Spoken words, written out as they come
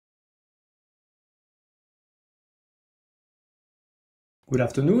Good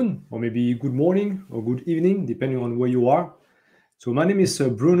afternoon, or maybe good morning or good evening, depending on where you are. So my name is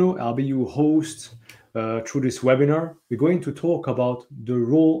Bruno. I'll be your host through this webinar. We're going to talk about the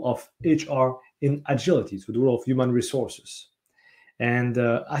role of HR in agility, so the role of human resources. And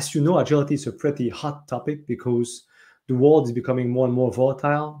as you know, agility is a pretty hot topic because the world is becoming more and more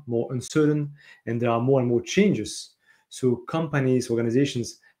volatile, more uncertain, and there are more and more changes. So companies,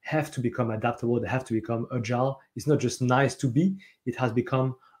 organizations have to become adaptable. They have to become agile. It's not just nice to be, it has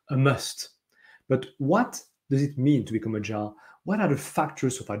become a must. But what does it mean to become agile? What are the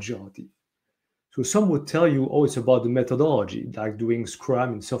factors of agility? So some would tell you, oh, it's about the methodology, like doing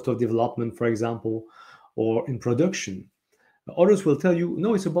Scrum in software development, for example, or in production. Others will tell you,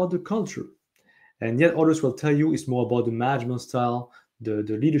 no, it's about the culture. And yet others will tell you it's more about the management style, the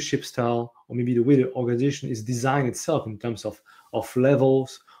leadership style, or maybe the way the organization is designed itself in terms of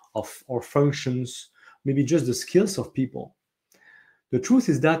levels, or functions, maybe just the skills of people. The truth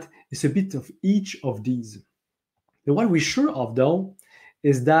is that it's a bit of each of these. And what we're sure of, though,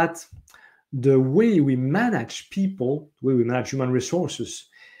 is that the way we manage people, the way we manage human resources,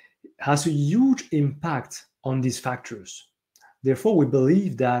 has a huge impact on these factors. Therefore, we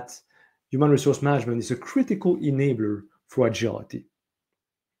believe that human resource management is a critical enabler for agility.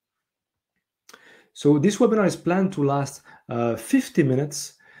 So this webinar is planned to last 50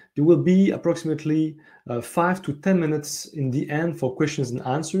 minutes. There will be approximately 5 to 10 minutes in the end for questions and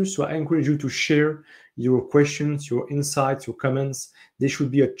answers. So I encourage you to share your questions, your insights, your comments. There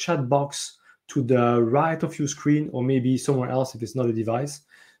should be a chat box to the right of your screen, or maybe somewhere else if it's not a device.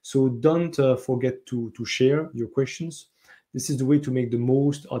 So don't forget to share your questions. This is the way to make the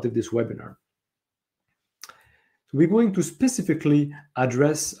most out of this webinar. So we're going to specifically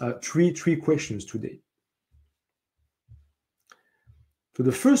address three questions today. So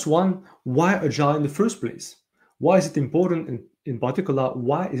the first one, why Agile in the first place? Why is it important, and in particular,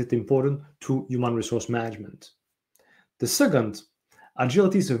 why is it important to human resource management? The second,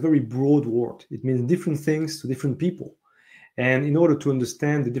 agility is a very broad word. It means different things to different people. And in order to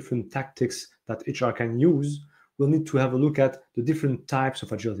understand the different tactics that HR can use, we'll need to have a look at the different types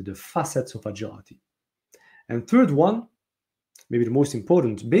of agility, the facets of agility. And third one, maybe the most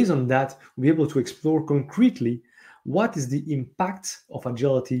important, based on that, we'll be able to explore concretely what is the impact of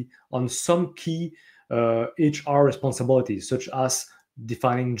agility on some key HR responsibilities, such as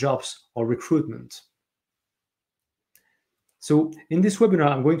defining jobs or recruitment. So in this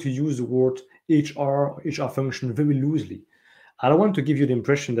webinar, I'm going to use the word HR function very loosely. I don't want to give you the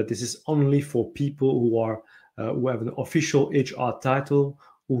impression that this is only for people who have an official HR title,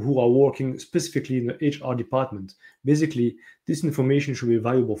 who are working specifically in the HR department. Basically, this information should be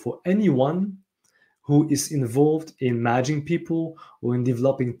valuable for anyone who is involved in managing people or in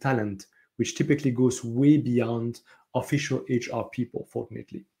developing talent, which typically goes way beyond official HR people,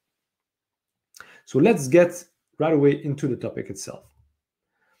 fortunately. So let's get right away into the topic itself.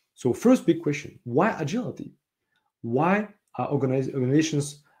 So first big question, why agility? Why are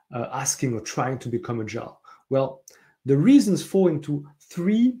organizations asking or trying to become agile? Well, the reasons fall into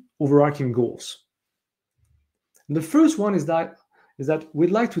three overarching goals. And the first one is that we'd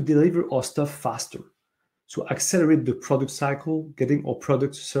like to deliver our stuff faster. So accelerate the product cycle, getting our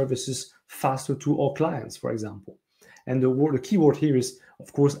product services faster to our clients, for example. And the key word here is,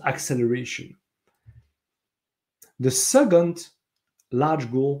 of course, acceleration. The second large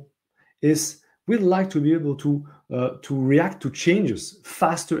goal is we'd like to be able to react to changes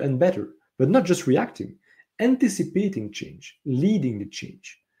faster and better, but not just reacting, anticipating change, leading the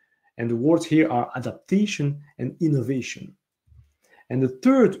change. And the words here are adaptation and innovation. And the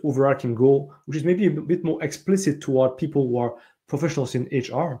third overarching goal, which is maybe a bit more explicit toward people who are professionals in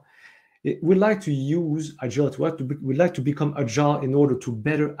HR, we'd like to use agility. We'd like to become agile in order to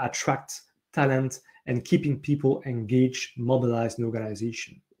better attract talent and keeping people engaged, mobilized in the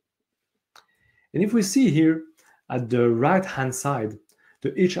organization. And if we see here at the right-hand side, the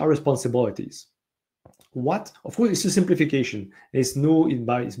HR responsibilities, of course, it's a simplification. It's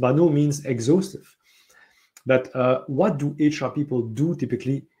by no means exhaustive. But what do HR people do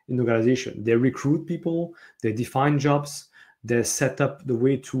typically in the organization? They recruit people, they define jobs, they set up the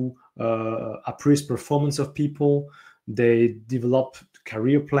way to appraise performance of people, they develop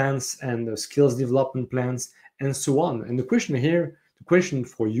career plans and skills development plans, and so on. And the question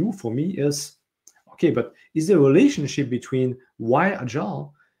for you, for me is, okay, but is there a relationship between why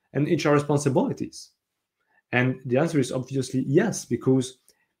Agile and HR responsibilities? And the answer is obviously yes, because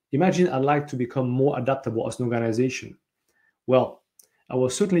imagine I'd like to become more adaptable as an organization. Well, I will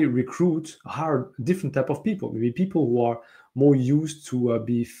certainly hire different type of people, maybe people who are more used to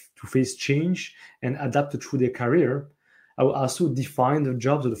face change and adapt through their career. I will also define the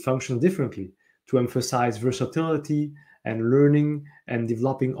jobs or the functions differently to emphasize versatility and learning and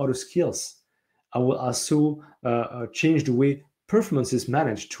developing other skills. I will also change the way performance is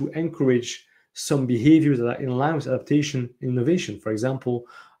managed to encourage some behaviors that are in line with adaptation and innovation. For example,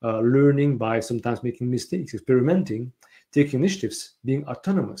 learning by sometimes making mistakes, experimenting, taking initiatives, being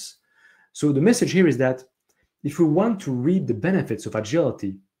autonomous. So the message here is that if we want to reap the benefits of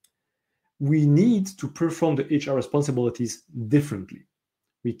agility, we need to perform the HR responsibilities differently.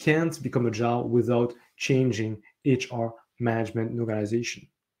 We can't become agile without changing HR management and organization.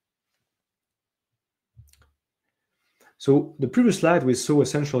 So the previous slide we saw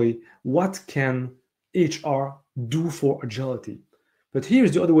essentially what can HR do for agility. But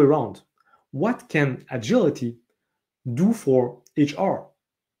here's the other way around. What can agility do for HR?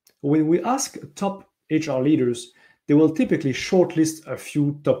 When we ask top HR leaders, they will typically shortlist a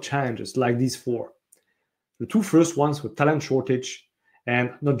few top challenges like these four. The two first ones were talent shortage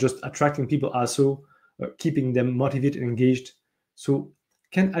and not just attracting people, also keeping them motivated and engaged. So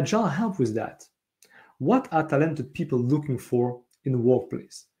can Agile help with that? What are talented people looking for in the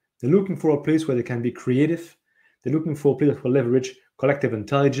workplace? They're looking for a place where they can be creative. They're looking for a place that will leverage collective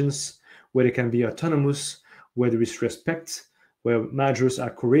intelligence, where they can be autonomous, where there is respect, where managers are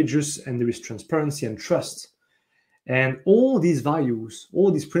courageous, and there is transparency and trust. And all these values,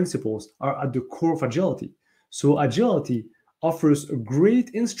 all these principles are at the core of agility. So agility offers a great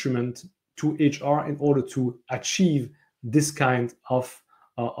instrument to HR in order to achieve this kind of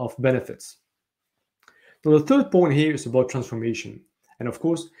benefits. Now, the third point here is about transformation. And of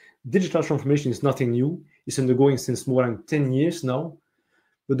course, digital transformation is nothing new. It's undergoing since more than 10 years now.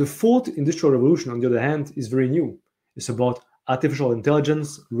 But the fourth industrial revolution, on the other hand, is very new. It's about artificial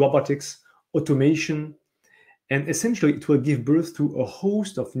intelligence, robotics, automation, and essentially it will give birth to a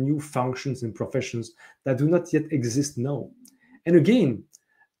host of new functions and professions that do not yet exist now. And again,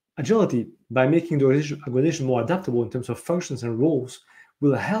 agility, by making the organization more adaptable in terms of functions and roles,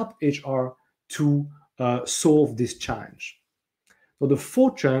 will help HR to solve this challenge. So the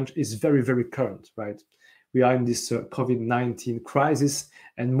fourth challenge is very, very current, right? We are in this COVID-19 crisis,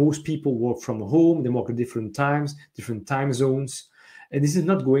 and most people work from home. They work at different times, different time zones, and this is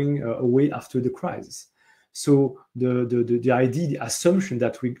not going away after the crisis. So the idea, the assumption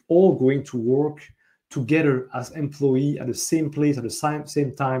that we're all going to work together as employees at the same place at the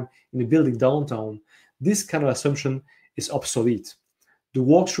same time in a building downtown, this kind of assumption is obsolete. The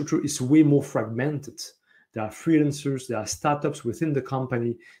work structure is way more fragmented. There are freelancers, there are startups within the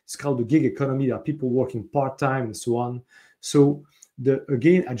company. It's called the gig economy. There are people working part-time and so on. So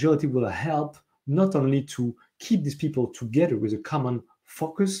again, agility will help not only to keep these people together with a common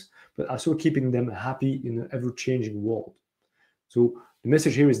focus, but also keeping them happy in an ever-changing world. So the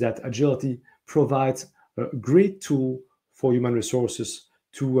message here is that agility provides a great tool for human resources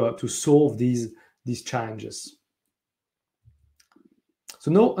to solve these challenges.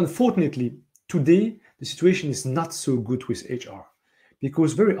 So now, unfortunately, today, the situation is not so good with HR,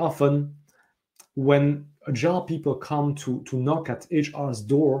 because very often when agile people come to knock at HR's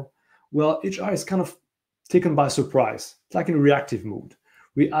door, well, HR is kind of taken by surprise. It's like in reactive mode.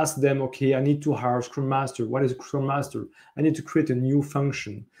 We ask them, okay, I need to hire a Scrum Master. What is a Scrum Master? I need to create a new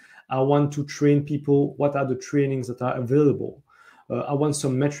function. I want to train people. What are the trainings that are available? I want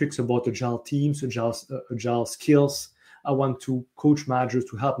some metrics about agile teams, agile skills. I want to coach managers,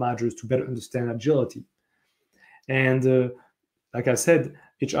 to help managers to better understand agility. And like I said,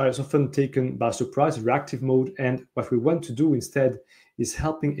 HR is often taken by surprise, reactive mode. And what we want to do instead is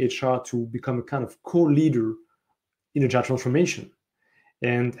helping HR to become a kind of co-leader in agile transformation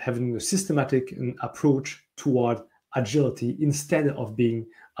and having a systematic approach toward agility instead of being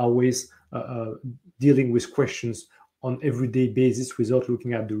always dealing with questions on everyday basis without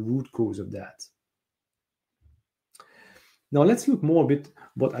looking at the root cause of that. Now let's look more a bit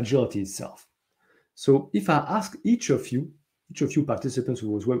about agility itself. So if I ask each of you participants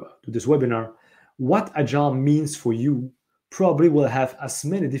to this webinar, what Agile means for you, probably will have as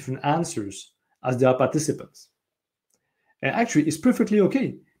many different answers as there are participants. And actually, it's perfectly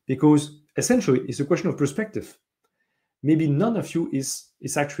okay, because essentially it's a question of perspective. Maybe none of you is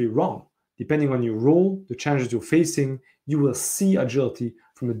actually wrong. Depending on your role, the challenges you're facing, you will see agility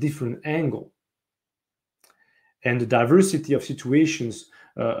from a different angle. And the diversity of situations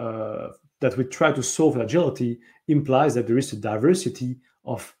that we try to solve agility implies that there is a diversity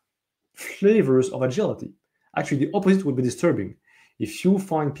of flavors of agility. Actually, the opposite would be disturbing. If you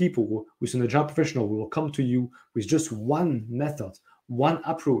find people with an agile professional who will come to you with just one method, one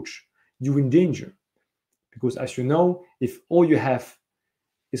approach, you're in danger. Because as you know, if all you have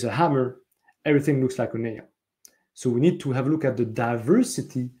is a hammer, everything looks like a nail. So we need to have a look at the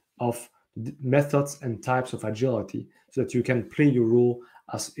diversity of methods and types of agility so that you can play your role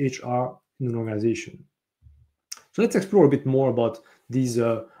as HR in an organization. So let's explore a bit more about these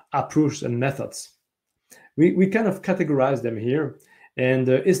approaches and methods. We kind of categorize them here, and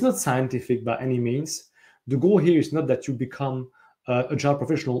it's not scientific by any means. The goal here is not that you become an agile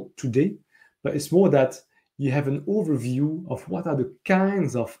professional today, but it's more that you have an overview of what are the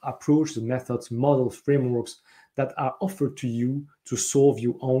kinds of approaches, methods, models, frameworks that are offered to you to solve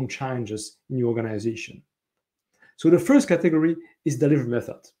your own challenges in your organization. So the first category is delivery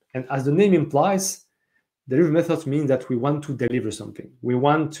method. And as the name implies, delivery methods mean that we want to deliver something. We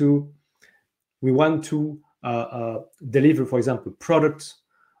want to deliver, for example, a product,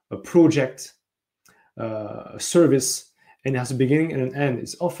 a project, a service, and it has a beginning and an end.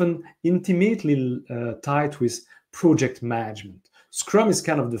 It's often intimately tied with project management. Scrum is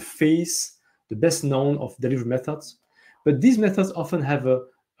kind of the face, the best known of delivery methods, but these methods often have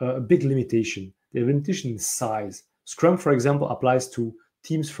a big limitation. They have a limitation in size. Scrum, for example, applies to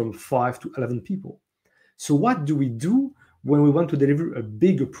teams from 5 to 11 people. So what do we do when we want to deliver a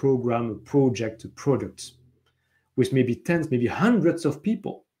bigger program, a project, a product with maybe tens, maybe hundreds of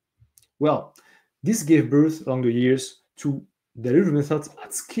people? Well, this gave birth along the years to delivery methods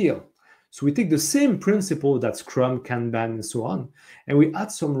at scale. So we take the same principle that Scrum, Kanban, and so on, and we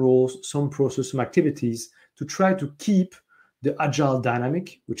add some roles, some process, some activities to try to keep the agile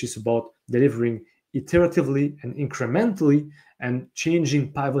dynamic, which is about delivering iteratively and incrementally and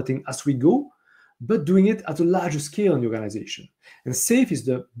changing, pivoting as we go, but doing it at a larger scale in the organization. And SAFe is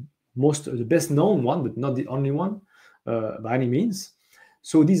the best known one, but not the only one by any means.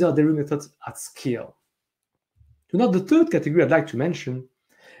 So these are delivery methods at scale. So now the third category I'd like to mention,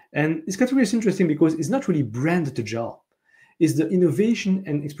 and this category is interesting because it's not really branded Agile, is the innovation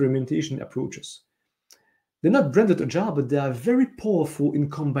and experimentation approaches. They're not branded Agile, but they are very powerful in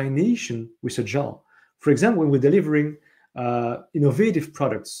combination with Agile. For example, when we're delivering innovative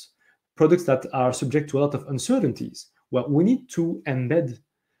products that are subject to a lot of uncertainties, well, we need to embed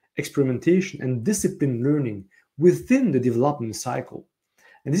experimentation and discipline learning within the development cycle.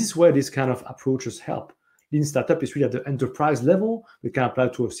 And this is where these kind of approaches help. Lean startup is really at the enterprise level. We can apply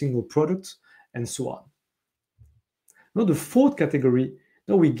to a single product and so on. Now, the fourth category,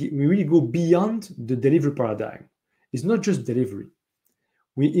 now we really go beyond the delivery paradigm. It's not just delivery.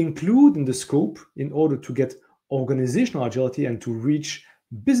 We include in the scope, in order to get organizational agility and to reach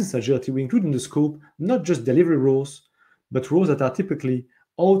business agility, we include in the scope not just delivery roles, but roles that are typically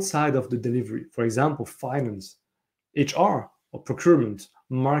outside of the delivery. For example, finance, HR, or procurement,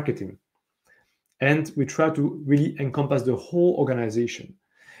 marketing. And we try to really encompass the whole organization.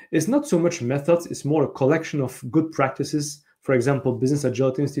 It's not so much methods, it's more a collection of good practices. For example, Business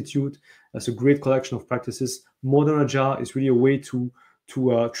Agility Institute, that's a great collection of practices. Modern Agile is really a way to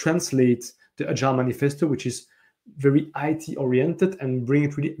translate the Agile Manifesto, which is very IT oriented, and bring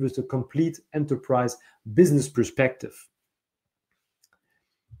it really with a complete enterprise business perspective.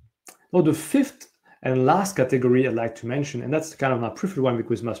 Now, the fifth and last category I'd like to mention, and that's kind of my preferred one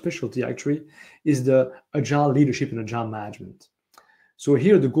because my specialty actually, is the Agile leadership and Agile management. So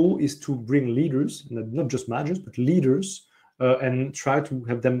here the goal is to bring leaders, not just managers, but leaders, and try to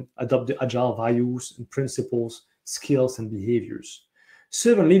have them adopt the Agile values and principles, skills, and behaviors.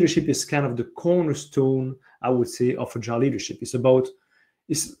 Servant leadership is kind of the cornerstone, I would say, of Agile leadership. It's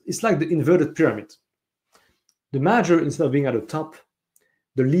like the inverted pyramid. The manager, instead of being at the top,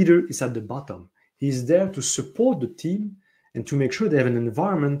 the leader is at the bottom. He's there to support the team and to make sure they have an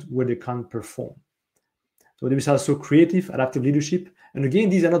environment where they can perform. So there is also creative, adaptive leadership. And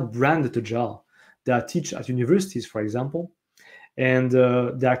again, these are not branded Agile. They are taught at universities, for example, and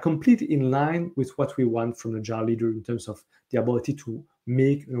they are completely in line with what we want from an Agile leader in terms of the ability to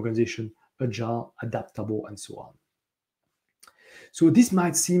make an organization agile, adaptable, and so on. So this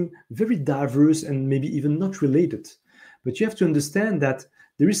might seem very diverse and maybe even not related, but you have to understand that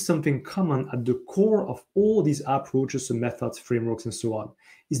there is something common at the core of all these approaches and methods, frameworks, and so on,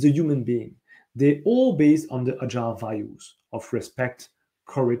 is the human being. They're all based on the Agile values of respect,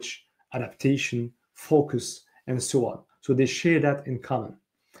 courage, adaptation, focus, and so on. So they share that in common.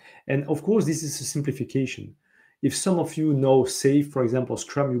 And of course, this is a simplification. If some of you know SAFe, for example,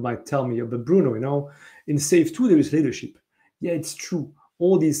 Scrum, you might tell me, but Bruno, in SAFe too, there is leadership. Yeah, it's true.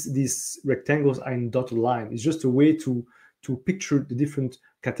 All these rectangles are in dotted line. It's just a way to picture the different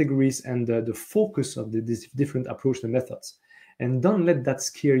categories and the focus of these different approaches and methods. And don't let that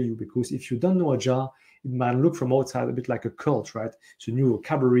scare you, because if you don't know Agile, it might look from outside a bit like a cult, right? It's a new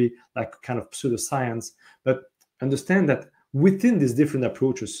vocabulary, like kind of pseudoscience. But understand that within these different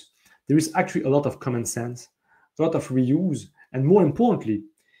approaches, there is actually a lot of common sense, a lot of reuse, and more importantly,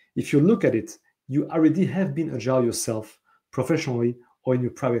 if you look at it, you already have been agile yourself professionally or in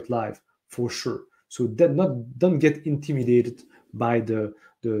your private life for sure. So don't get intimidated by the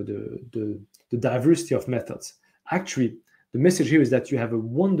diversity of methods. Actually, the message here is that you have a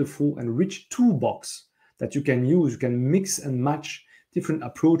wonderful and rich toolbox that you can use. You can mix and match different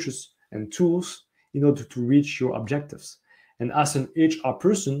approaches and tools in order to reach your objectives. And as an HR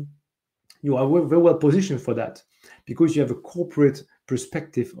person, you are very well positioned for that because you have a corporate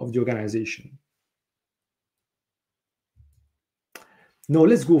perspective of the organization. Now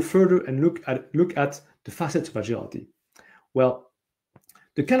let's go further and look at the facets of agility. Well,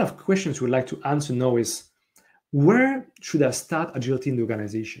 the kind of questions we'd like to answer now is, where should I start agility in the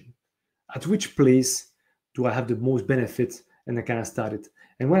organization? At which place do I have the most benefit and I can start it?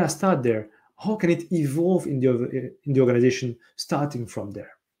 And when I start there, how can it evolve in the organization starting from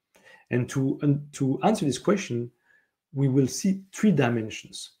there? And to answer this question, we will see three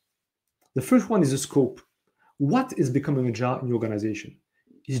dimensions. The first one is the scope. What is becoming agile in your organization?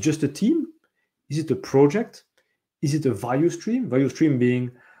 Is it just a team? Is it a project? Is it a value stream? Value stream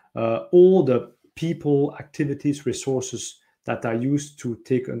being all the people, activities, resources that are used to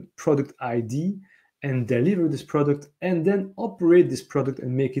take a product ID and deliver this product and then operate this product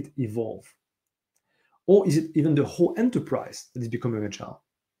and make it evolve. Or is it even the whole enterprise that is becoming agile?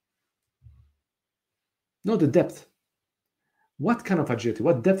 No, the depth. What kind of agility?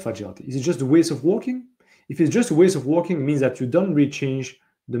 What depth of agility? Is it just the ways of working? If it's just ways of working, it means that you don't really change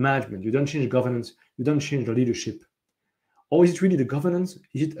the management, you don't change governance, you don't change the leadership. Or is it really the governance?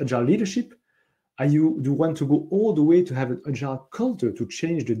 Is it agile leadership? Do you want to go all the way to have an agile culture to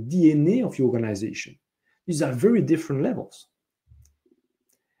change the DNA of your organization? These are very different levels.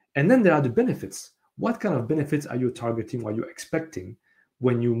 And then there are the benefits. What kind of benefits are you targeting, are you expecting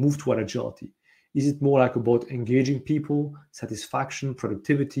when you move toward agility? Is it more like about engaging people, satisfaction,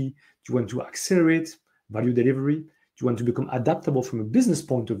 productivity? Do you want to accelerate value delivery? Do you want to become adaptable from a business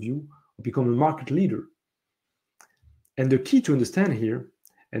point of view or become a market leader? And the key to understand here,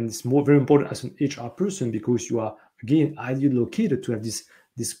 and it's very important as an HR person because you are, again, ideally located to have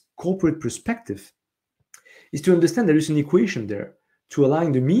this corporate perspective, is to understand there is an equation there to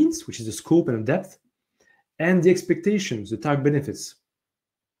align the means, which is the scope and the depth, and the expectations, the target benefits.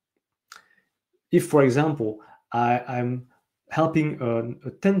 If, for example, I'm helping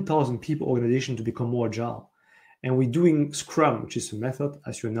a 10,000 people organization to become more agile, and we're doing Scrum, which is a method,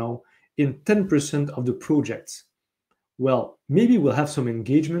 as you know, in 10% of the projects, well, maybe we'll have some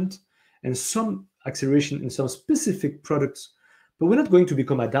engagement and some acceleration in some specific products, but we're not going to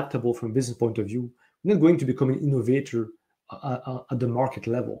become adaptable from a business point of view. We're not going to become an innovator at the market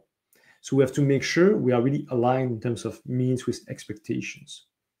level. So we have to make sure we are really aligned in terms of means with expectations.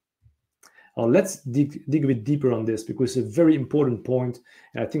 Let's dig a bit deeper on this because it's a very important point,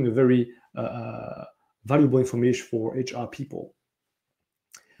 and I think a very valuable information for HR people.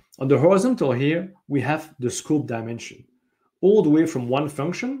 On the horizontal here, we have the scope dimension, all the way from one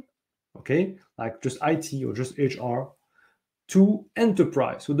function, okay, like just IT or just HR, to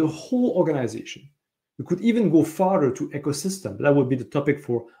enterprise, so the whole organization. We could even go farther to ecosystem. That would be the topic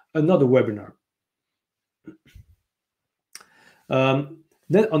for another webinar.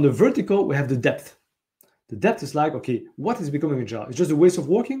 Then on the vertical, we have the depth. The depth is like, okay, what is becoming agile? It's just the ways of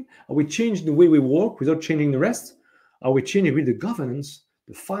working? Are we changing the way we work without changing the rest? Are we changing really the governance,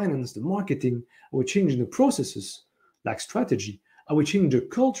 the finance, the marketing? Are we changing the processes, like strategy? Are we changing the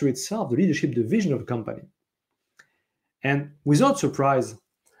culture itself, the leadership, the vision of the company? And without surprise,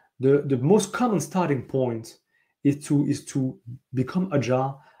 the most common starting point is to become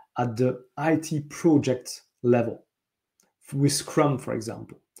agile at the IT project level, with Scrum, for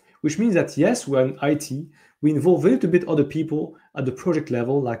example, which means that, yes, we're in IT, we involve a little bit other people at the project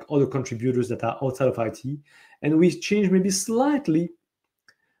level, like other contributors that are outside of IT, and we change maybe slightly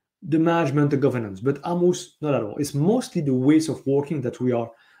the management, the governance, but almost not at all. It's mostly the ways of working that we are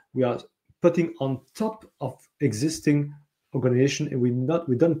putting on top of existing organization, and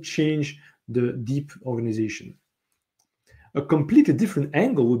we don't change the deep organization. A completely different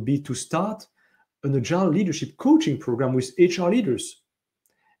angle would be to start an agile leadership coaching program with HR leaders.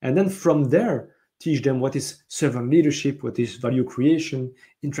 And then from there, teach them what is servant leadership, what is value creation,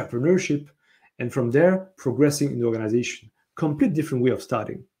 entrepreneurship, and from there, progressing in the organization. Complete different way of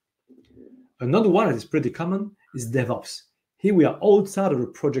starting. Another one that is pretty common is DevOps. Here we are outside of the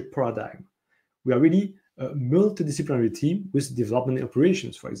project paradigm. We are really a multidisciplinary team with development and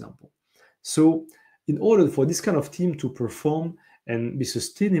operations, for example. So in order for this kind of team to perform and be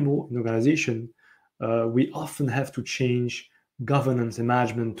sustainable in the organization, we often have to change governance and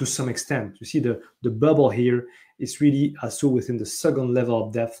management to some extent. You see the bubble here is really also within the second level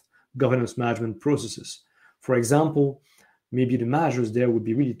of depth governance management processes. For example, maybe the managers there would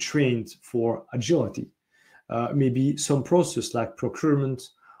be really trained for agility. Maybe some process like procurement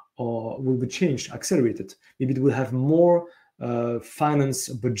will be changed, accelerated. Maybe it will have more finance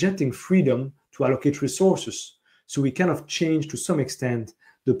budgeting freedom to allocate resources. So we kind of change to some extent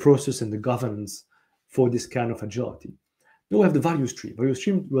the process and the governance for this kind of agility. Then we have the value stream. Value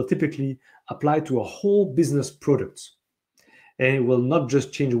stream will typically apply to a whole business product. And it will not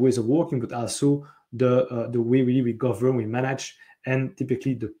just change the ways of working, but also the way we govern, we manage, and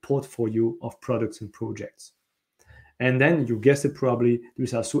typically the portfolio of products and projects. And then you guessed it probably, there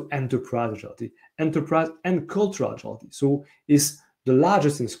is also enterprise agility. Enterprise and cultural agility. So it's the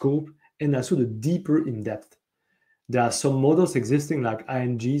largest in scope and also the deeper in depth. There are some models existing like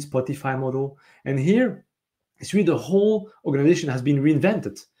ING, Spotify model. And here, it's really the whole organization has been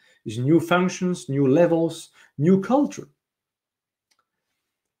reinvented. There's new functions, new levels, new culture.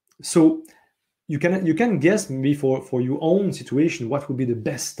 So you can guess maybe for your own situation what would be the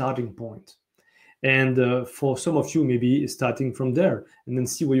best starting point. And for some of you, maybe starting from there and then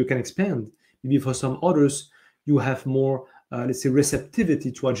see where you can expand. Maybe for some others, you have more, let's say,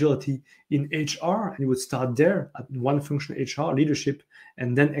 receptivity to agility in HR, and you would start there at one function, HR, leadership,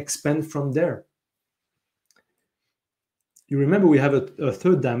 and then expand from there. You remember we have a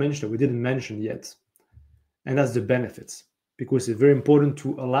third dimension that we didn't mention yet, and that's the benefits, because it's very important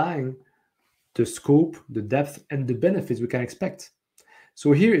to align the scope, the depth, and the benefits we can expect.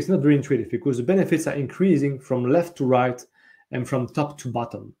 So here it's not very intuitive because the benefits are increasing from left to right and from top to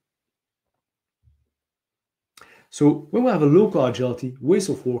bottom. So when we have a local agility, ways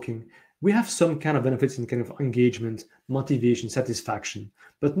of working, we have some kind of benefits in kind of engagement, motivation, satisfaction,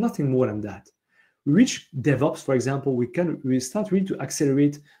 but nothing more than that. We reach DevOps, for example, we start really to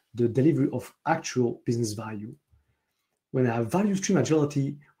accelerate the delivery of actual business value. When I have value stream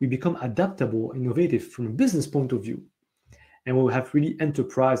agility, we become adaptable, innovative from a business point of view. And when we have really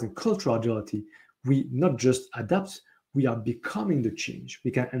enterprise and cultural agility, we not just adapt, we are becoming the change. We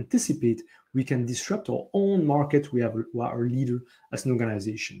can anticipate, we can disrupt our own market. We are a leader as an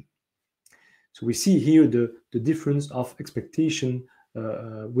organization. So we see here the difference of expectation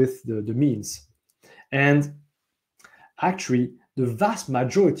with the means. And actually, the vast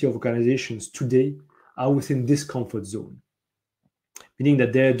majority of organizations today are within this comfort zone, meaning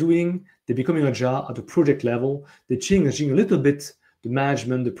that they're becoming agile at the project level, they're changing a little bit the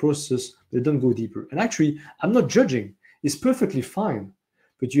management, the process, they don't go deeper. And actually, I'm not judging, it's perfectly fine,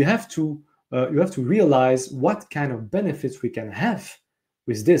 but you have to realize what kind of benefits we can have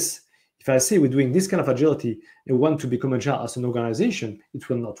with this. If I say we're doing this kind of agility and want to become agile as an organization, it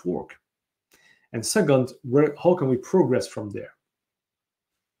will not work. And second, how can we progress from there?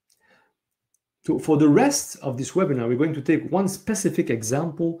 So for the rest of this webinar, we're going to take one specific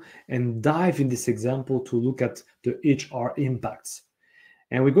example and dive in this example to look at the HR impacts.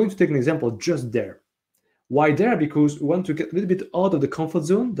 And we're going to take an example just there. Why there? Because we want to get a little bit out of the comfort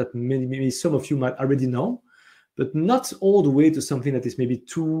zone that maybe some of you might already know, but not all the way to something that is maybe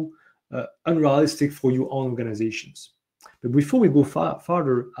too unrealistic for your own organizations. But before we go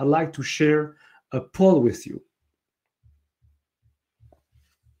farther, I'd like to share a poll with you.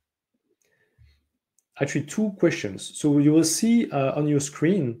 Actually, two questions. So you will see on your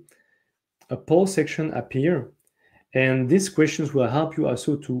screen a poll section appear, and these questions will help you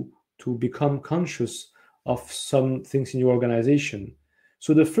also to become conscious of some things in your organization.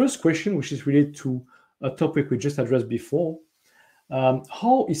 So the first question, which is related to a topic we just addressed before,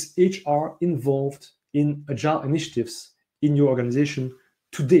 how is HR involved in agile initiatives in your organization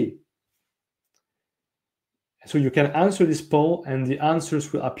today? So you can answer this poll and the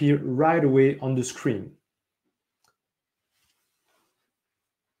answers will appear right away on the screen.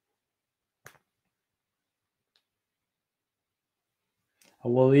 I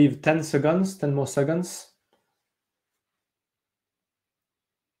will leave 10 seconds, 10 more seconds.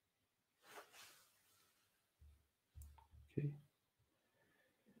 Okay.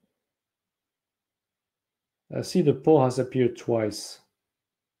 I see the poll has appeared twice.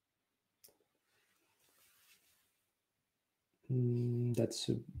 That's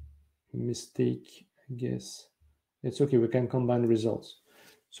a mistake, I guess. It's okay, we can combine the results.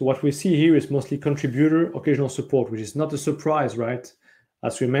 So what we see here is mostly contributor, occasional support, which is not a surprise, right?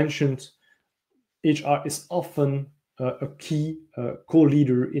 As we mentioned, HR is often a key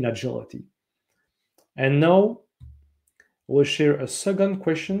co-leader in agility. And now we'll share a second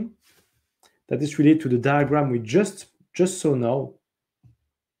question that is related to the diagram we just saw now.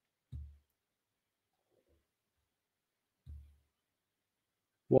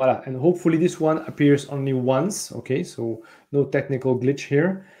 Voila, and hopefully this one appears only once, okay? So no technical glitch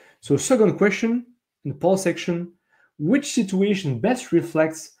here. So second question in the poll section, which situation best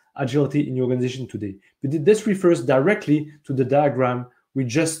reflects agility in your organization today? But this refers directly to the diagram we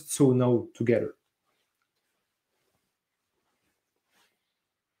just saw now together.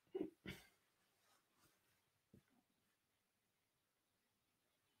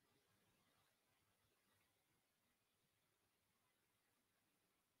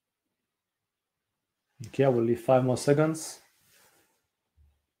 Okay, I will leave 5 more seconds.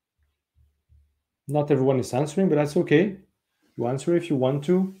 Not everyone is answering, but that's okay. You answer if you want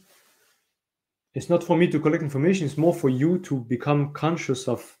to. It's not for me to collect information, it's more for you to become conscious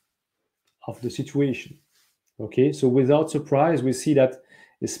of the situation. Okay, so without surprise, we see that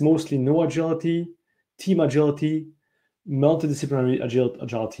it's mostly no agility, team agility, multidisciplinary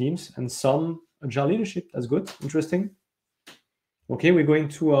agile teams, and some agile leadership. That's good, interesting. Okay, we're going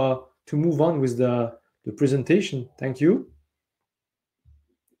to move on with the presentation. Thank you.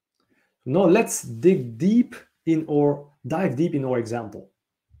 Now let's dive deep in our example.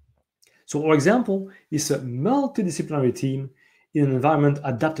 So our example is a multidisciplinary team in an environment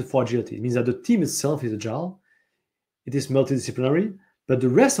adapted for agility. It means that the team itself is agile, it is multidisciplinary, but the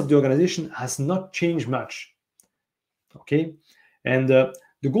rest of the organization has not changed much. Okay, and the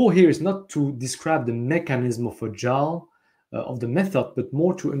goal here is not to describe the mechanism of agile, of the method, but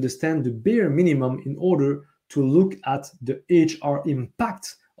more to understand the bare minimum in order to look at the HR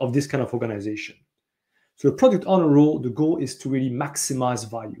impact of this kind of organization. So the product owner role, the goal is to really maximize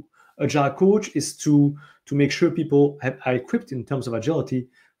value. Agile coach is to make sure people are equipped in terms of agility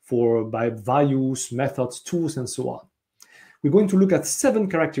by values, methods, tools, and so on. We're going to look at 7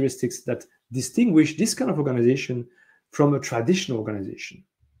 characteristics that distinguish this kind of organization from a traditional organization.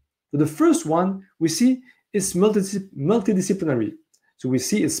 So the first one we see is multidisciplinary. So we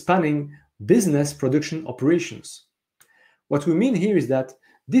see it's spanning business, production, operations. What we mean here is that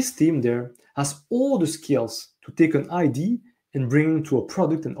this team there has all the skills to take an idea and bring it to a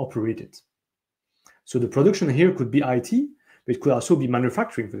product and operate it. So the production here could be IT, but it could also be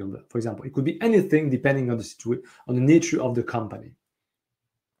manufacturing, for example. It could be anything depending on the nature of the company.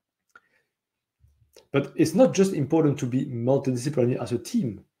 But it's not just important to be multidisciplinary as a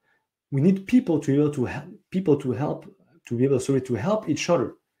team. We need people to be able to help each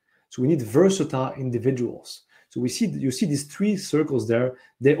other. So we need versatile individuals. So you see these 3 circles there,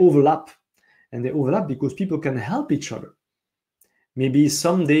 they overlap. And they overlap because people can help each other. Maybe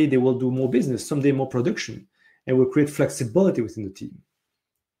someday they will do more business, someday more production, and will create flexibility within the team.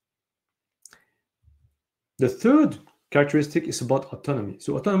 The third characteristic is about autonomy.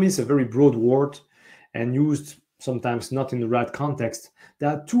 So autonomy is a very broad word and used sometimes not in the right context. There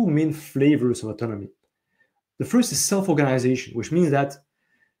are 2 main flavors of autonomy. The first is self-organization, which means that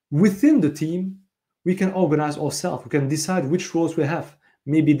within the team, we can organize ourselves. We can decide which roles we have.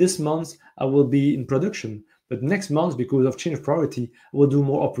 Maybe this month I will be in production, but next month, because of change of priority, I will do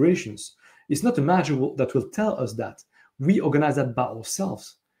more operations. It's not a manager that will tell us that. We organize that by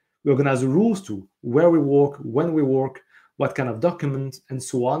ourselves. We organize the rules to where we work, when we work, what kind of document, and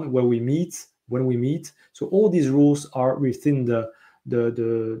so on, where we meet, when we meet. So all these rules are within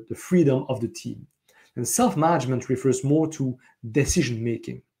the freedom of the team. And self-management refers more to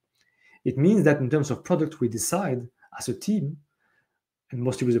decision-making. It means that in terms of product, we decide as a team, and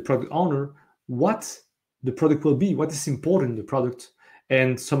mostly with the product owner, what the product will be, what is important in the product,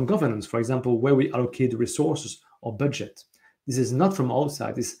 and some governance, for example, where we allocate the resources or budget. This is not from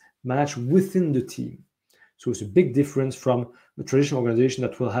outside, it's managed within the team. So it's a big difference from a traditional organization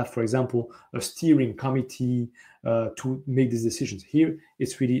that will have, for example, a steering committee to make these decisions. Here,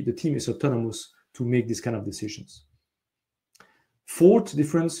 it's really the team is autonomous to make these kind of decisions. Fourth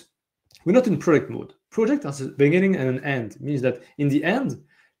difference, we're not in project mode. Project has a beginning and an end. It means that in the end,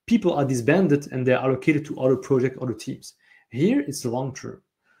 people are disbanded and they're allocated to other projects, other teams. Here, it's long term.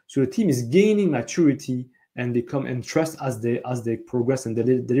 So the team is gaining maturity and become trust as they progress and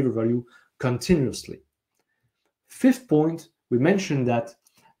deliver value continuously. Fifth point, we mentioned that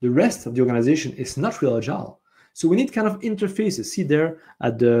the rest of the organization is not real agile. So we need kind of interfaces. See there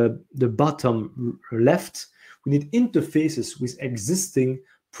at the bottom left, we need interfaces with existing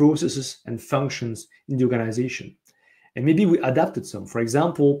processes and functions in the organization. And maybe we adapted some. For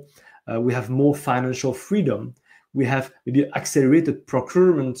example, we have more financial freedom. We have maybe accelerated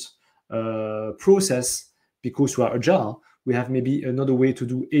procurement process because we are agile. We have maybe another way to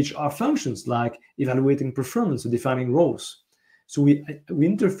do HR functions like evaluating performance or defining roles. So we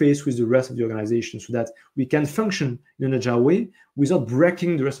interface with the rest of the organization so that we can function in an agile way without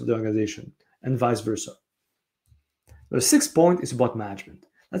breaking the rest of the organization and vice versa. The sixth point is about management.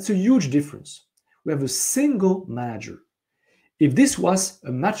 That's a huge difference. We have a single manager. If this was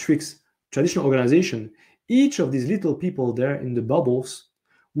a matrix traditional organization, each of these little people there in the bubbles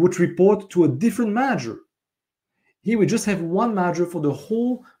would report to a different manager. Here we just have one manager for the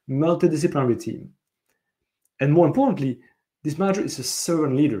whole multidisciplinary team. And more importantly, this manager is a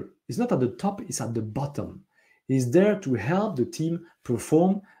servant leader. He's not at the top, he's at the bottom. He's there to help the team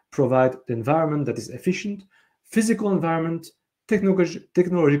perform, provide the environment that is efficient, physical environment,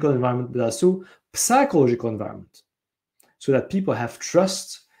 technological environment, but also psychological environment, so that people have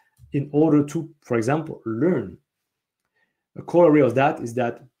trust in order to, for example, learn. A corollary of that is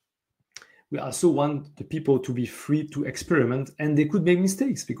that we also want the people to be free to experiment, and they could make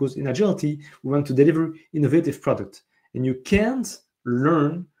mistakes, because in agility, we want to deliver innovative product, and you can't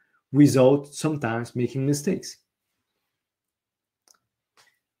learn without sometimes making mistakes.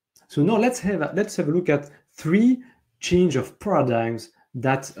 So now let's have a look at 3 change of paradigms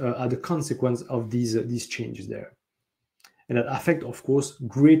that are the consequence of these changes there, and that affect, of course,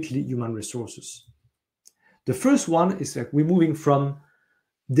 greatly human resources. The first one is that we're moving from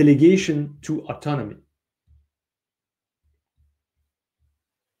delegation to autonomy.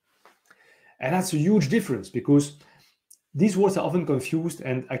 And that's a huge difference, because these words are often confused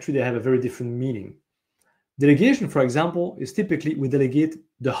and actually they have a very different meaning. Delegation, for example, is typically we delegate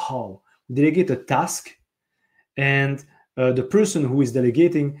the how. We delegate a task, and the person who is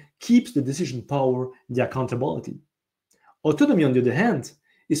delegating keeps the decision power, the accountability. Autonomy, on the other hand,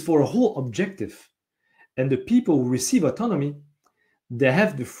 is for a whole objective. And the people who receive autonomy, they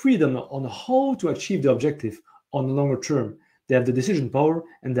have the freedom on how to achieve the objective on the longer term. They have the decision power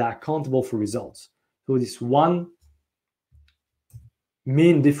and they're accountable for results. So this one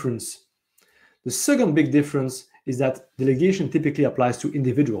main difference. The second big difference is that delegation typically applies to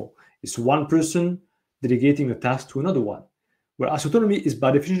individual. It's one person delegating a task to another one, whereas autonomy is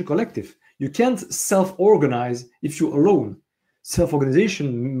by definition collective. You can't self-organize if you're alone.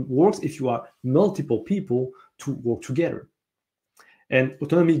 Self-organization works if you are multiple people to work together. And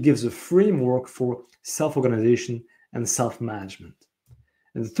autonomy gives a framework for self-organization and self-management.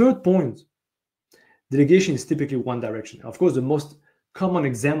 And the third point, delegation is typically one direction. Of course, the most common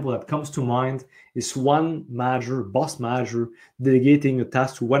example that comes to mind is one manager, boss manager, delegating a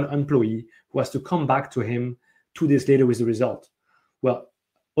task to one employee who has to come back to him 2 days later with the result. Well,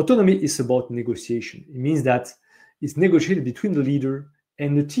 autonomy is about negotiation. It means that it's negotiated between the leader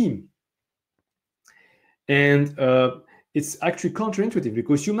and the team. And it's actually counterintuitive,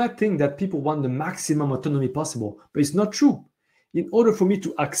 because you might think that people want the maximum autonomy possible, but it's not true. In order for me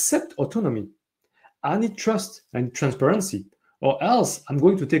to accept autonomy, I need trust and transparency, or else I'm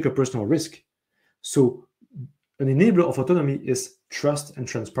going to take a personal risk. So an enabler of autonomy is trust and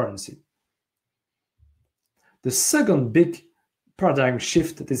transparency. The second big paradigm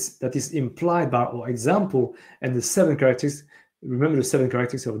shift that is implied by our example and the 7 characteristics, remember the 7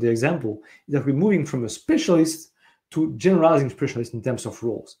 characteristics of the example, is that we're moving from a specialist to generalizing specialist in terms of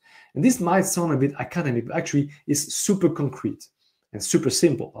roles. And this might sound a bit academic, but actually is super concrete and super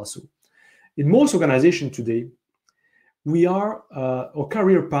simple also. In most organizations today, our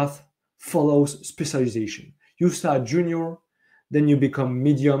career path follows specialization. You start junior, then you become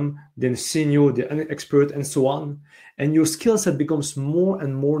medium, then senior, then expert, and so on. And your skill set becomes more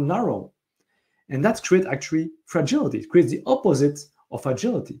and more narrow. And that creates actually fragility. It creates the opposite of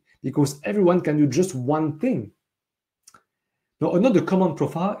agility, because everyone can do just one thing. Now, another common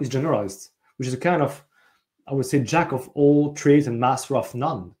profile is generalist, which is a kind of, I would say, jack of all trades and master of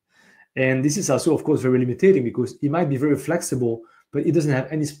none. And this is also, of course, very limiting, because it might be very flexible, but it doesn't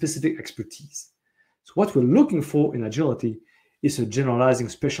have any specific expertise. So what we're looking for in agility is a generalizing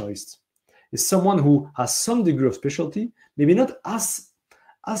specialist. It's someone who has some degree of specialty, maybe not as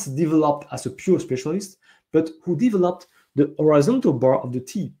developed as a pure specialist, but who developed the horizontal bar of the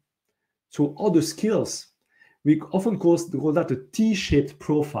T. So all the skills, we often call that a T-shaped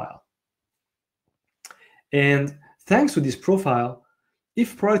profile. And thanks to this profile,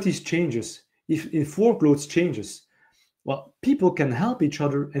 if priorities changes, if workloads changes, well, people can help each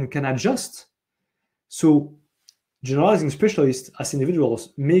other and can adjust. So generalizing specialists as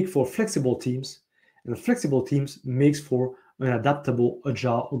individuals make for flexible teams, and flexible teams makes for an adaptable,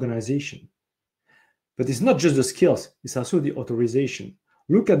 agile organization. But it's not just the skills, it's also the authorization.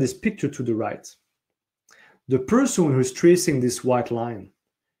 Look at this picture to the right. The person who is tracing this white line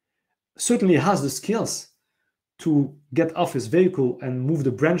certainly has the skills to get off his vehicle and move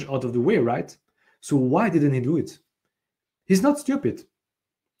the branch out of the way, right? So why didn't he do it? He's not stupid.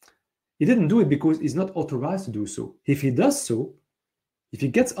 He didn't do it because he's not authorized to do so. If he does so, if he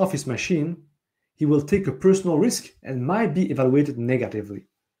gets off his machine, he will take a personal risk and might be evaluated negatively.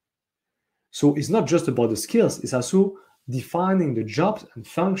 So it's not just about the skills, it's also defining the jobs and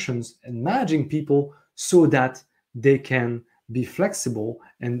functions and managing people so that they can be flexible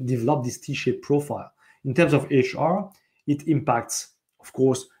and develop this T-shaped profile. In terms of HR, it impacts, of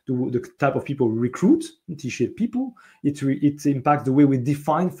course, the type of people we recruit, T-shaped people. It impacts the way we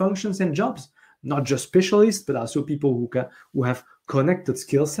define functions and jobs, not just specialists, but also people who have connected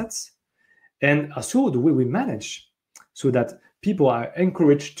skill sets, and also the way we manage, so that people are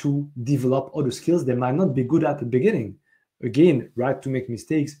encouraged to develop other skills they might not be good at the beginning. Again, right to make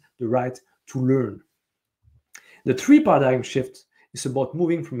mistakes, the right to learn. The three paradigm shift is about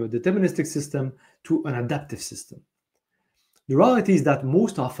moving from a deterministic system to an adaptive system. The reality is that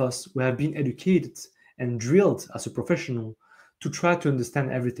most of us, we have been educated and drilled as a professional to try to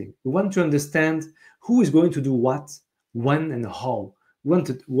understand everything. We want to understand who is going to do what, when, and how. We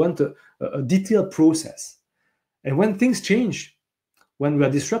want a detailed process. And when things change, when we are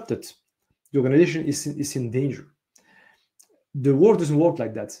disrupted, the organization is in danger. The world doesn't work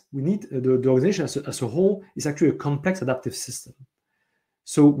like that. We need the organization as a whole is actually a complex adaptive system.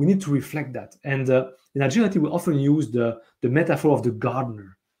 So we need to reflect that. And in agility, we often use the metaphor of the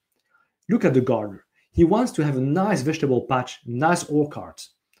gardener. Look at the gardener. He wants to have a nice vegetable patch, nice orchard.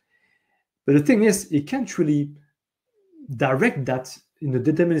 But the thing is, he can't really direct that in a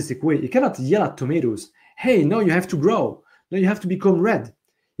deterministic way. He cannot yell at tomatoes, hey, no, you have to grow. No, you have to become red.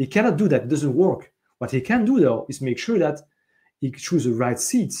 He cannot do that. It doesn't work. What he can do, though, is make sure that he chooses the right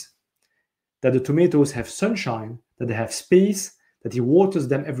seeds, that the tomatoes have sunshine, that they have space, that he waters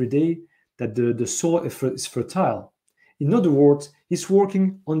them every day, that the soil is fertile. In other words, he's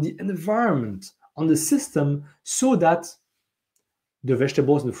working on the environment, on the system, so that the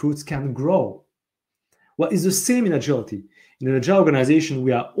vegetables and the fruits can grow. Well, it's the same in agility. In an agile organization,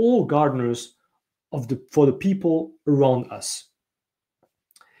 we are all gardeners for the people around us.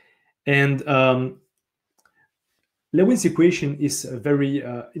 And Lewin's equation is very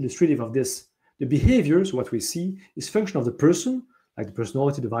illustrative of this. The behaviors, what we see, is function of the person, like the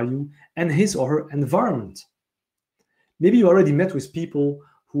personality, the value, and his or her environment. Maybe you already met with people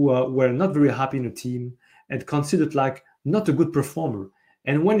who were not very happy in a team and considered like not a good performer.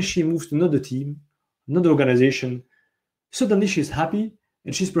 And when she moves to another team, another organization, suddenly she's happy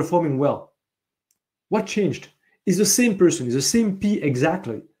and she's performing well. What changed? It's the same person, it's the same P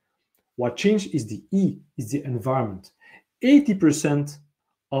exactly. What changed is the E, is the environment. 80%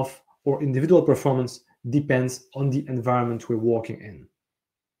 of our individual performance depends on the environment we're working in.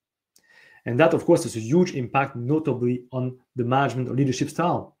 And that, of course, has a huge impact, notably on the management or leadership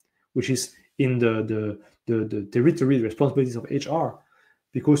style, which is in the territory, the responsibilities of HR,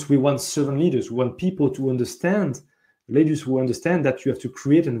 because we want servant leaders, we want people to understand, leaders who understand that you have to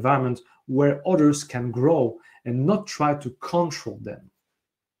create an environment where others can grow and not try to control them.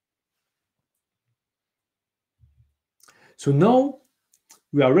 So now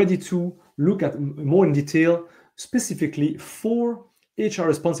we are ready to look at more in detail, specifically 4 HR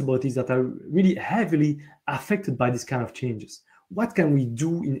responsibilities that are really heavily affected by this kind of changes. What can we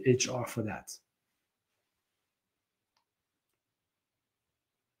do in HR for that?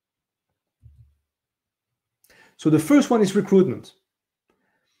 So the first one is recruitment.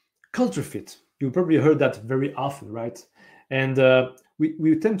 Culture fit. You probably heard that very often, right? And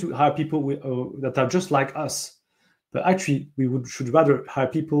we tend to hire people that are just like us. But actually, should rather hire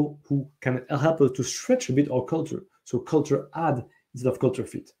people who can help us to stretch a bit our culture. So culture add instead of culture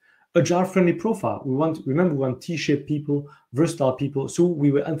fit. Agile-friendly profile. We want T-shaped people, versatile people. So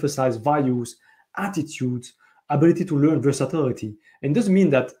we will emphasize values, attitudes, ability to learn, versatility. And it doesn't mean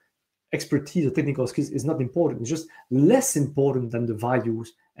that expertise or technical skills is not important. It's just less important than the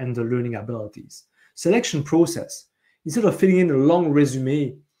values and the learning abilities. Selection process. Instead of filling in a long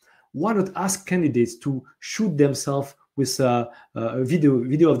resume, why not ask candidates to shoot themselves with a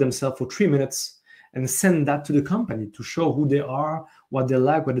video of themselves for 3 minutes and send that to the company to show who they are, what they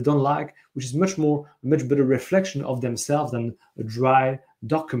like, what they don't like, which is much better reflection of themselves than a dry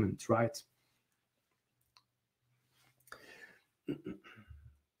document, right?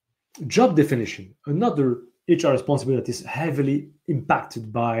 Job definition, another HR responsibility, is heavily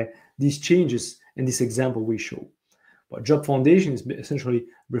impacted by these changes in this example we show. But job foundation is essentially a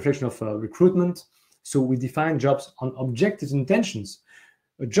reflection of recruitment. So we define jobs on objective intentions.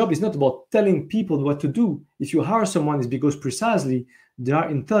 A job is not about telling people what to do. If you hire someone, it's because precisely they are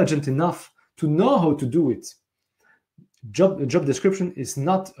intelligent enough to know how to do it. Job description is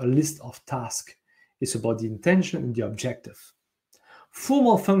not a list of tasks. It's about the intention and the objective.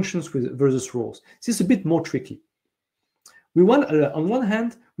 Formal functions versus roles. This is a bit more tricky. We want, on one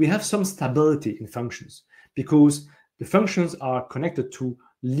hand, we have some stability in functions because the functions are connected to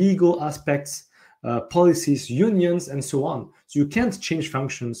legal aspects, policies, unions, and so on. So you can't change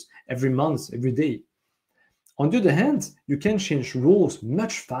functions every month, every day. On the other hand, you can change roles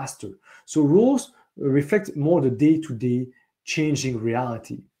much faster. So roles reflect more the day-to-day changing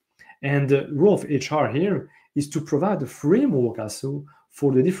reality. And the role of HR here is to provide a framework also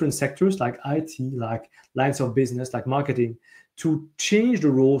for the different sectors like IT, like lines of business, like marketing, to change the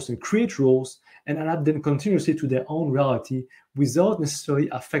roles and create roles and adapt them continuously to their own reality without necessarily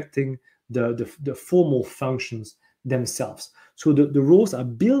affecting the formal functions themselves. So the roles are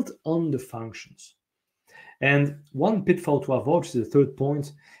built on the functions. And one pitfall to avoid, which is the third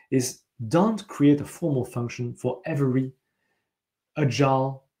point, is don't create a formal function for every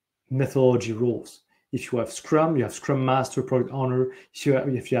agile methodology roles. If you have Scrum, you have Scrum Master, Product Owner. If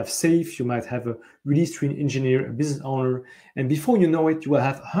you have SAFe, you might have a release train engineer, a business owner. And before you know it, you will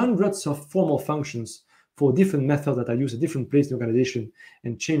have hundreds of formal functions for different methods that are used at different places in the organization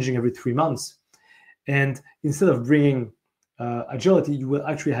and changing every 3 months. And instead of bringing agility, you will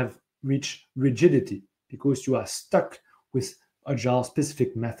actually have reached rigidity because you are stuck with agile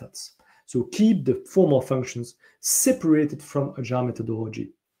specific methods. So keep the formal functions separated from agile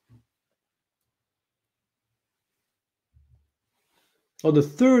methodology. Now, the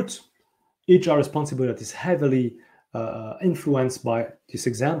third HR responsibility that is heavily influenced by this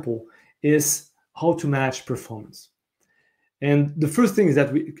example is how to manage performance. And the first thing is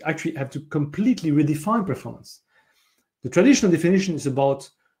that we actually have to completely redefine performance. The traditional definition is about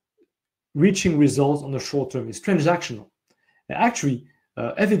reaching results on the short term. It's transactional. And actually,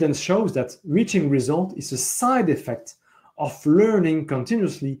 evidence shows that reaching result is a side effect of learning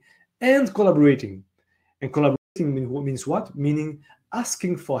continuously and collaborating. And collaborating means what? Meaning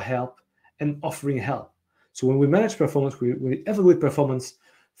asking for help and offering help. So when we manage performance, we evaluate performance.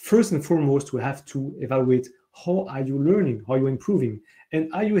 First and foremost, we have to evaluate how are you learning, how are you improving,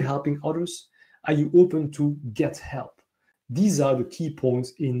 and are you helping others? Are you open to get help? These are the key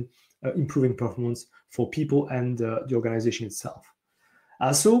points in improving performance for people and the organization itself.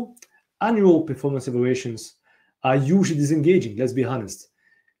 Also, annual performance evaluations are usually disengaging, let's be honest.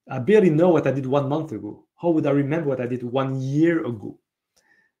 I barely know what I did 1 month ago. How would I remember what I did 1 year ago?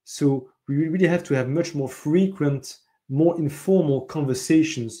 So we really have to have much more frequent, more informal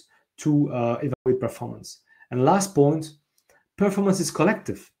conversations to evaluate performance. And last point, performance is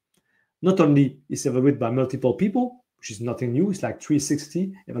collective. Not only is evaluated by multiple people, which is nothing new, it's like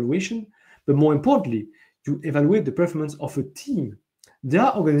 360 evaluation, but more importantly, you evaluate the performance of a team. There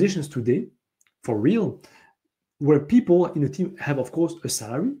are organizations today, for real, where people in the team have, of course, a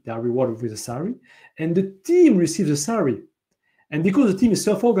salary, they are rewarded with a salary, and the team receives a salary. And because the team is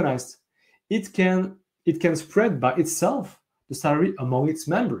self-organized, it can spread by itself the salary among its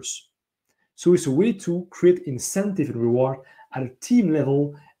members. So it's a way to create incentive and reward at a team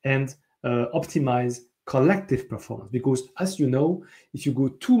level and optimize collective performance. Because as you know, if you go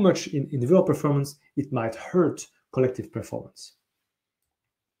too much in individual performance, it might hurt collective performance.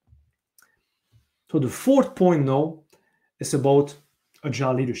 So the fourth point now is about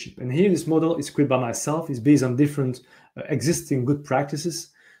agile leadership. And here this model is created by myself. It's based on different existing good practices.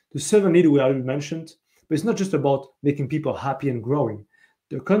 The servant leader we already mentioned, but it's not just about making people happy and growing.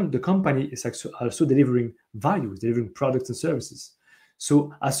 The company is also delivering values, delivering products and services.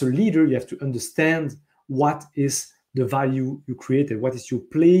 So as a leader, you have to understand what is the value you created, what is your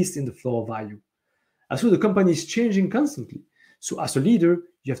place in the flow of value. Also, the company is changing constantly. So as a leader,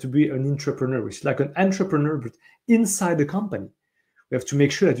 you have to be an entrepreneur. It's like an entrepreneur, but inside the company. We have to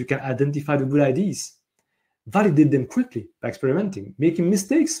make sure that you can identify the good ideas, validate them quickly by experimenting, making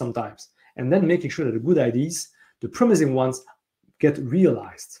mistakes sometimes, and then making sure that the good ideas, the promising ones, get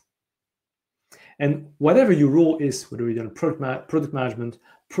realized. And whatever your role is, whether you're in product management,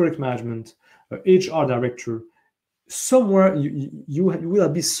 HR director, somewhere you will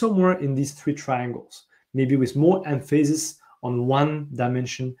be somewhere in these three triangles, maybe with more emphasis on one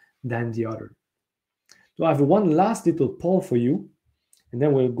dimension than the other. So I have one last little poll for you, and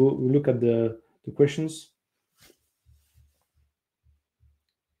then we'll look at the questions.